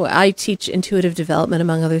that I teach intuitive development,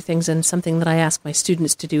 among other things, and something that I ask my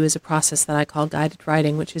students to do is a process that I call guided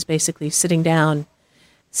writing, which is basically sitting down,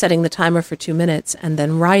 setting the timer for 2 minutes, and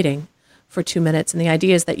then writing for 2 minutes. And the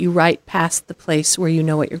idea is that you write past the place where you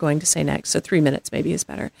know what you're going to say next. So 3 minutes maybe is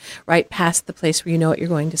better. Write past the place where you know what you're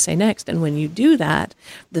going to say next. And when you do that,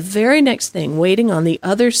 the very next thing, waiting on the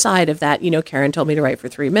other side of that, Karen told me to write for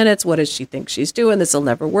 3 minutes. What does she think she's doing? This will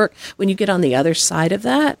never work. When you get on the other side of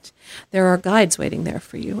that, there are guides waiting there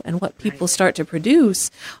for you. And what people start to produce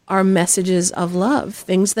are messages of love,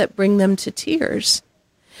 things that bring them to tears.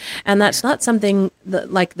 And that's not something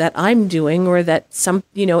that I'm doing, or that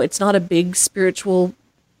it's not a big spiritual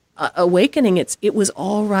awakening. It was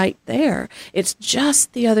all right there. It's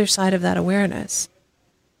just the other side of that awareness.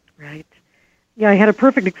 Right. Yeah, I had a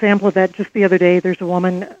perfect example of that just the other day. There's a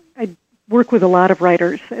woman, I work with a lot of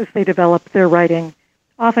writers as they develop their writing,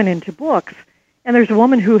 often into books. And there's a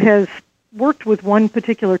woman who has worked with one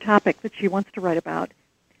particular topic that she wants to write about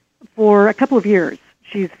for a couple of years.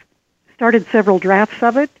 She's started several drafts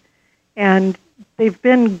of it, and they've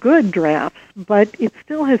been good drafts, but it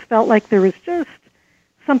still has felt like there was just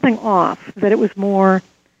something off, that it was more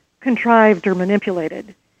contrived or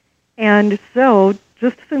manipulated. And so,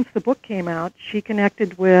 just since the book came out, she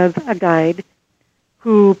connected with a guide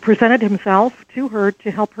who presented himself to her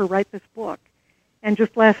to help her write this book. And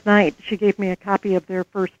just last night, she gave me a copy of their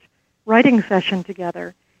first writing session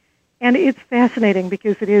together. And it's fascinating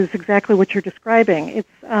because it is exactly what you're describing.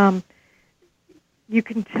 It's you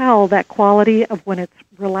can tell that quality of when it's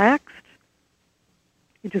relaxed.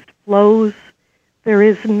 It just flows. There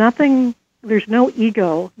is nothing, there's no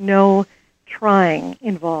ego, no trying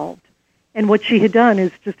involved. And what she had done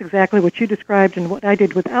is just exactly what you described and what I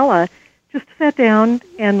did with Ella, just sat down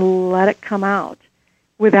and let it come out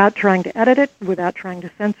without trying to edit it, without trying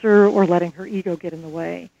to censor or letting her ego get in the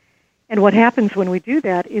way. And what happens when we do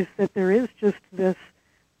that is that there is just this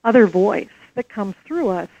other voice that comes through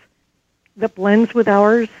us that blends with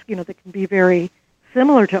ours, that can be very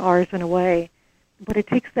similar to ours in a way, but it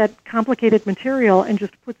takes that complicated material and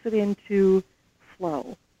just puts it into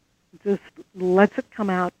flow. Just lets it come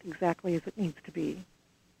out exactly as it needs to be.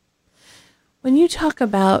 When you talk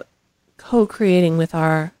about co-creating with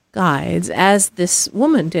our guides, as this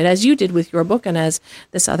woman did, as you did with your book, and as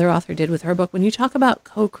this other author did with her book, when you talk about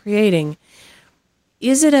co-creating,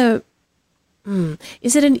 is it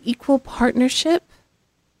an equal partnership?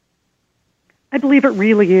 I believe it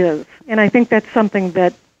really is. And I think that's something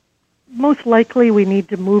that most likely we need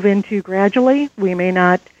to move into gradually. We may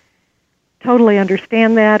not totally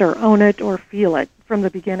understand that or own it or feel it from the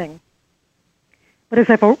beginning. But as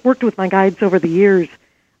I've worked with my guides over the years,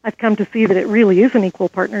 I've come to see that it really is an equal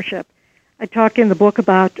partnership. I talk in the book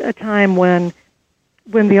about a time when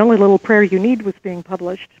The Only Little Prayer You Need was being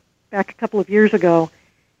published back a couple of years ago.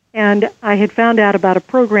 And I had found out about a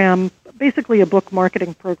program, basically a book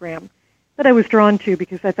marketing program, that I was drawn to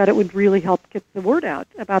because I thought it would really help get the word out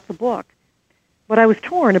about the book. But I was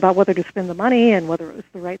torn about whether to spend the money and whether it was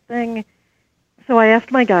the right thing. So I asked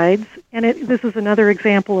my guides, and this is another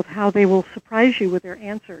example of how they will surprise you with their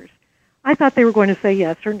answers. I thought they were going to say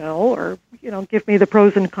yes or no, or, give me the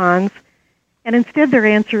pros and cons. And instead their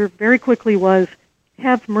answer very quickly was,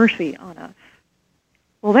 have mercy on us.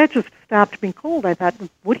 Well, that just stopped me cold. I thought,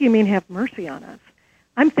 what do you mean have mercy on us?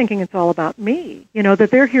 I'm thinking it's all about me,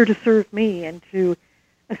 that they're here to serve me and to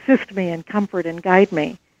assist me and comfort and guide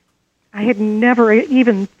me. I had never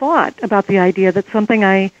even thought about the idea that something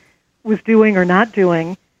I was doing or not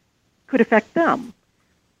doing could affect them.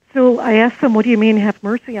 So I asked them, what do you mean have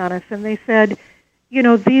mercy on us? And they said,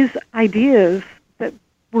 these ideas that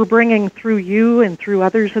we're bringing through you and through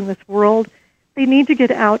others in this world, they need to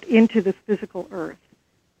get out into this physical earth.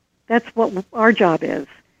 That's what our job is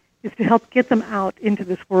to help get them out into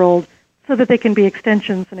this world so that they can be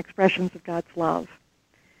extensions and expressions of God's love.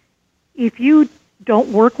 If you don't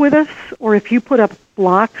work with us, or if you put up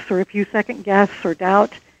blocks, or if you second guess or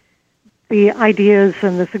doubt the ideas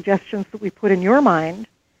and the suggestions that we put in your mind,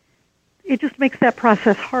 it just makes that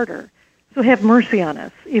process harder. So have mercy on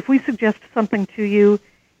us. If we suggest something to you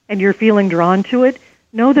and you're feeling drawn to it,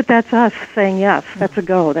 know that that's us saying yes, that's a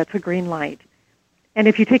go, that's a green light. And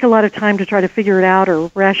if you take a lot of time to try to figure it out or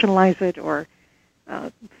rationalize it or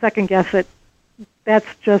second guess it, that's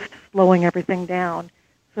just slowing everything down.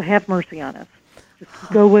 So have mercy on us. Just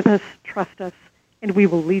go with us, trust us, and we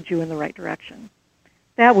will lead you in the right direction.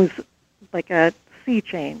 That was like a sea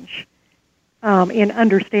change in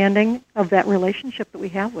understanding of that relationship that we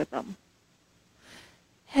have with them.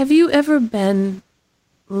 Have you ever been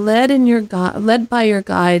led by your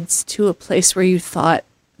guides to a place where you thought,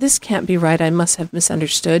 this can't be right, I must have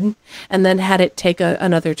misunderstood, and then had it take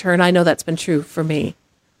another turn? I know that's been true for me.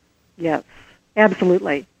 Yes,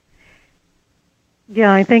 absolutely.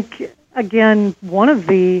 Yeah, I think, again, one of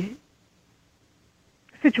the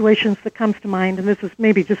situations that comes to mind, and this is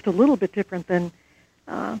maybe just a little bit different than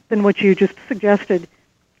what you just suggested,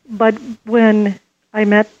 but when I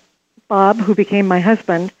met Bob, who became my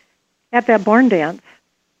husband, at that barn dance,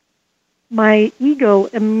 my ego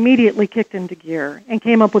immediately kicked into gear and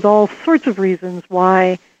came up with all sorts of reasons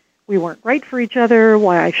why we weren't right for each other,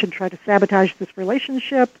 why I should try to sabotage this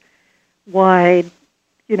relationship, why,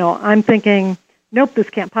 I'm thinking, nope, this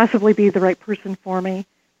can't possibly be the right person for me.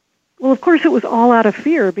 Well, of course, it was all out of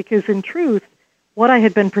fear because, in truth, what I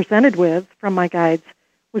had been presented with from my guides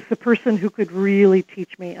was the person who could really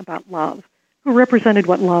teach me about love, who represented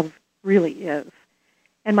what love really is.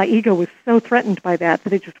 And my ego was so threatened by that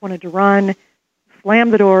it just wanted to run,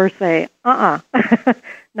 slam the door, say,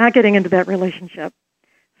 not getting into that relationship.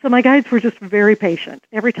 So my guides were just very patient.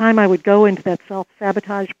 Every time I would go into that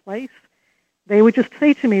self-sabotage place, they would just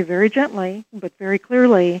say to me very gently, but very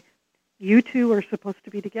clearly, you two are supposed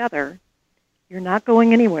to be together. You're not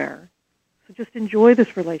going anywhere. So just enjoy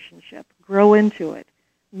this relationship. Grow into it.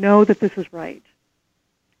 Know that this is right.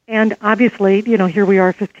 And obviously, here we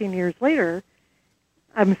are 15 years later.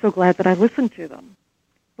 I'm so glad that I listened to them.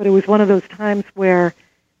 But it was one of those times where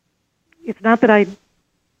it's not that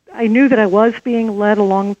I knew that I was being led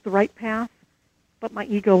along the right path, but my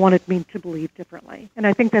ego wanted me to believe differently. And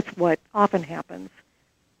I think that's what often happens.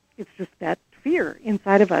 It's just that fear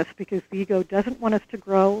inside of us because the ego doesn't want us to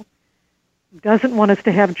grow, doesn't want us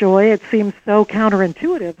to have joy. It seems so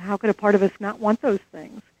counterintuitive. How could a part of us not want those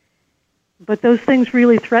things? But those things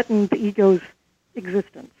really threaten the ego's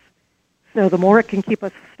existence. So the more it can keep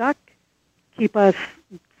us stuck, keep us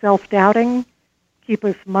self-doubting, keep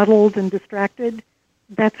us muddled and distracted,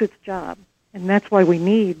 that's its job. And that's why we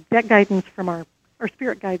need that guidance from our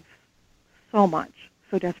spirit guides so much,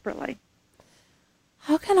 so desperately.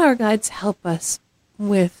 How can our guides help us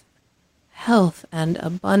with health and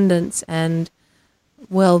abundance and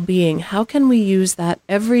well-being? How can we use that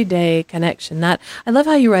everyday connection? I love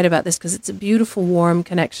how you write about this because it's a beautiful, warm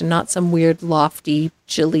connection, not some weird, lofty,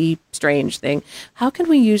 chilly, strange thing. How can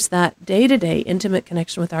we use that day-to-day intimate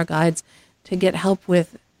connection with our guides to get help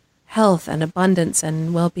with health and abundance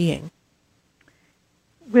and well-being?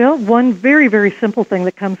 Well, one very, very simple thing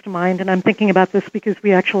that comes to mind, and I'm thinking about this because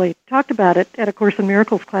we actually talked about it at a Course in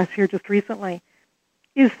Miracles class here just recently,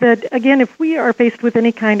 is that, again, if we are faced with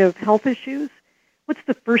any kind of health issues, what's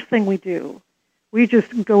the first thing we do? We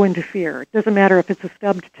just go into fear. It doesn't matter if it's a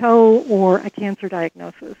stubbed toe or a cancer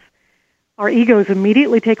diagnosis. Our egos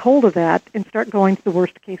immediately take hold of that and start going to the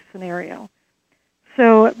worst case scenario.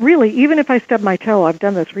 So really, even if I stub my toe, I've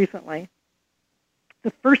done this recently,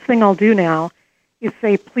 the first thing I'll do now is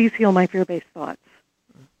say, please heal my fear-based thoughts.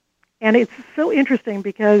 And it's so interesting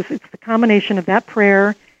because it's the combination of that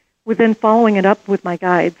prayer with then following it up with my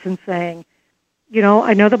guides and saying,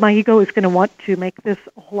 I know that my ego is going to want to make this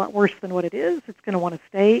a whole lot worse than what it is. It's going to want to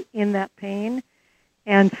stay in that pain.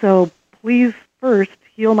 And so please first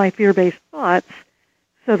heal my fear-based thoughts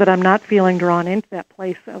so that I'm not feeling drawn into that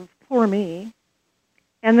place of poor me.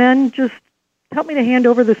 And then just help me to hand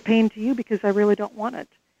over this pain to you because I really don't want it.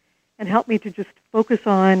 And help me to just focus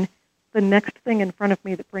on the next thing in front of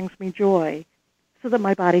me that brings me joy so that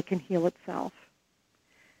my body can heal itself.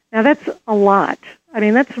 Now that's a lot. I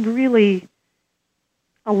mean, that's really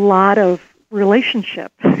a lot of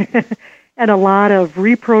relationship and a lot of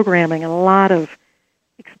reprogramming and a lot of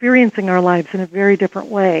experiencing our lives in a very different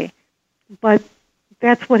way. But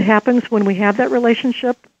that's what happens when we have that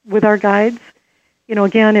relationship with our guides.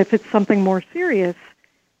 Again, if it's something more serious,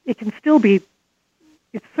 it can still be,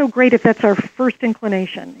 it's so great if that's our first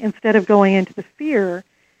inclination, instead of going into the fear,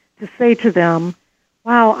 to say to them,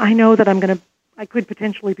 wow, I know that I could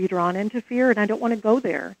potentially be drawn into fear, and I don't want to go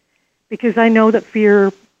there, because I know that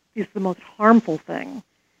fear is the most harmful thing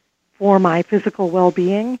for my physical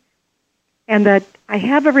well-being, and that I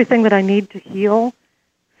have everything that I need to heal,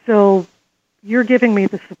 so you're giving me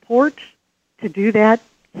the support to do that,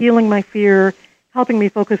 healing my fear, helping me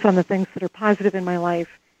focus on the things that are positive in my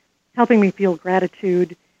life, helping me feel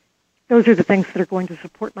gratitude. Those are the things that are going to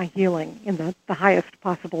support my healing in the highest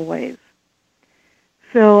possible ways.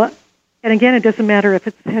 So, and again, it doesn't matter if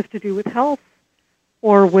it has to do with health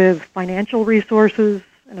or with financial resources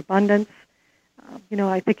and abundance.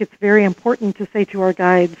 I think it's very important to say to our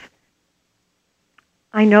guides,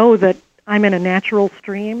 I know that I'm in a natural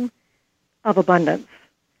stream of abundance.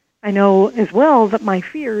 I know as well that my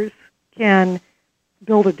fears can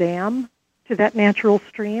build a dam to that natural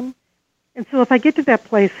stream. And so if I get to that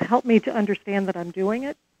place, help me to understand that I'm doing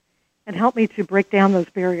it, and help me to break down those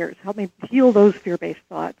barriers, help me heal those fear-based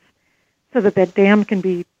thoughts so that that dam can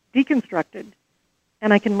be deconstructed,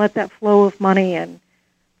 and I can let that flow of money and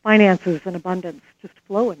finances and abundance just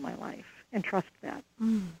flow in my life and trust that.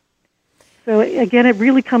 So again, it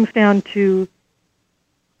really comes down to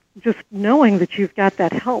just knowing that you've got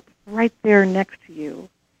that help right there next to you,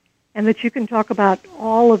 and that you can talk about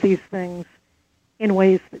all of these things in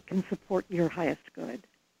ways that can support your highest good.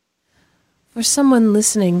 For someone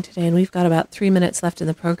listening today, and we've got about 3 minutes left in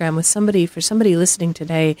the program, for somebody listening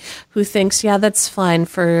today who thinks, yeah, that's fine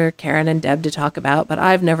for Karen and Deb to talk about, but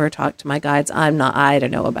I've never talked to my guides, I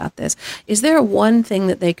don't know about this. Is there one thing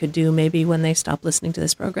that they could do maybe when they stop listening to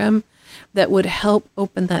this program that would help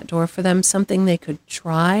open that door for them, something they could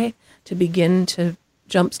try to begin to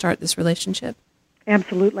jumpstart this relationship?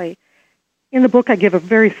 Absolutely. In the book, I give a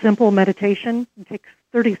very simple meditation. It takes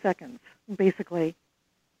 30 seconds, basically.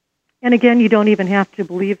 And again, you don't even have to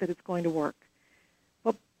believe that it's going to work.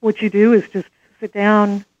 But what you do is just sit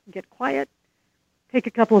down, get quiet, take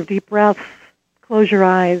a couple of deep breaths, close your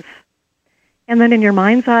eyes, and then in your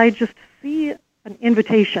mind's eye, just see an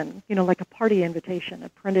invitation, like a party invitation, a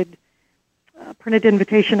printed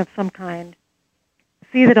invitation of some kind.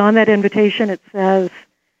 See that on that invitation it says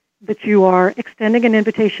that you are extending an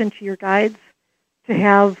invitation to your guides to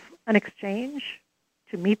have an exchange,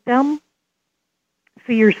 to meet them.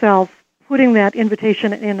 See yourself putting that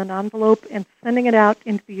invitation in an envelope and sending it out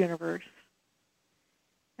into the universe.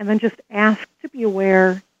 And then just ask to be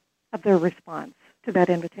aware of their response to that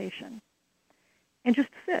invitation. And just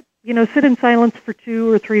sit. Sit in silence for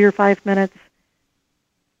 2 or 3 or 5 minutes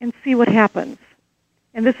and see what happens.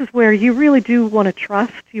 And this is where you really do want to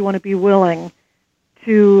trust. You want to be willing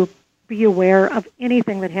to be aware of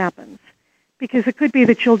anything that happens. Because it could be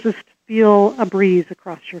that you'll just feel a breeze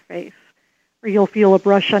across your face, or you'll feel a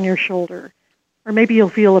brush on your shoulder, or maybe you'll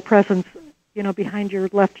feel a presence, behind your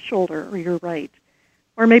left shoulder or your right.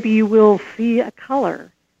 Or maybe you will see a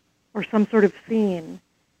color or some sort of scene,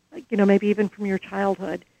 maybe even from your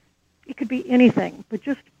childhood. It could be anything, but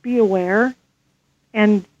just be aware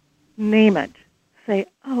and name it. Say,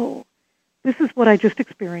 oh, this is what I just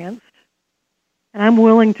experienced, and I'm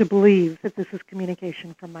willing to believe that this is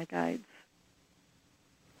communication from my guides.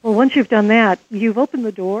 Well, once you've done that, you've opened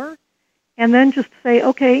the door, and then just say,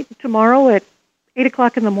 okay, tomorrow at 8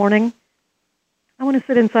 o'clock in the morning, I want to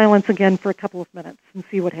sit in silence again for a couple of minutes and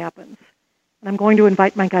see what happens. And I'm going to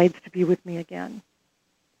invite my guides to be with me again.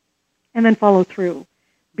 And then follow through.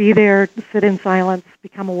 Be there, sit in silence,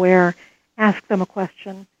 become aware, ask them a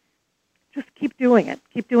question. Just keep doing it.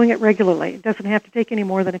 Keep doing it regularly. It doesn't have to take any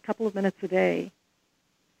more than a couple of minutes a day.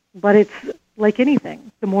 But it's like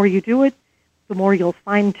anything. The more you do it, the more you'll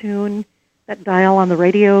fine-tune that dial on the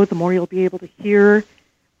radio, the more you'll be able to hear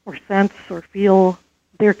or sense or feel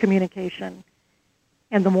their communication,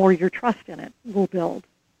 and the more your trust in it will build.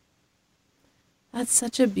 That's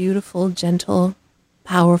such a beautiful, gentle,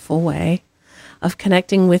 powerful way of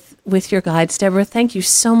connecting with your guides. Deborah, thank you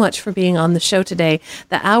so much for being on the show today.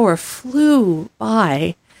 The hour flew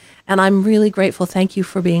by, and I'm really grateful. Thank you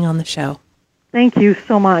for being on the show. Thank you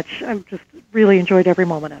so much. I've just really enjoyed every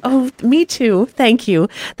moment of it. Oh, me too. Thank you.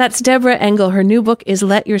 That's Deborah Engel. Her new book is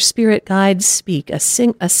Let Your Spirit Guides Speak, a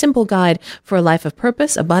simple guide for a life of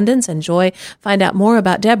purpose, abundance, and joy. Find out more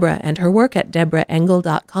about Deborah and her work at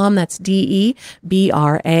deborahengel.com. That's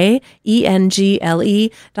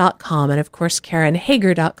DebraEngle.com. And of course,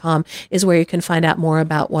 KarenHager.com is where you can find out more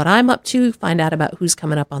about what I'm up to, find out about who's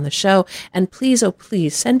coming up on the show. And please, oh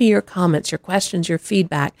please, send me your comments, your questions, your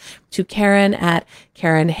feedback to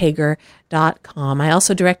Karen@KarenHager.com. I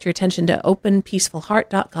also direct your attention to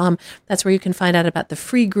openpeacefulheart.com. That's where you can find out about the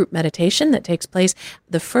free group meditation that takes place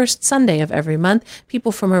the first Sunday of every month.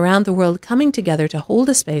 People from around the world coming together to hold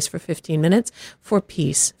a space for 15 minutes for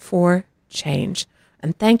peace, for change.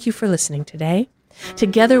 And thank you for listening today.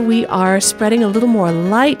 Together we are spreading a little more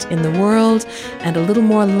light in the world, and a little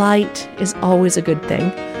more light is always a good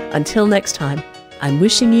thing. Until next time, I'm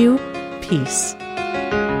wishing you peace.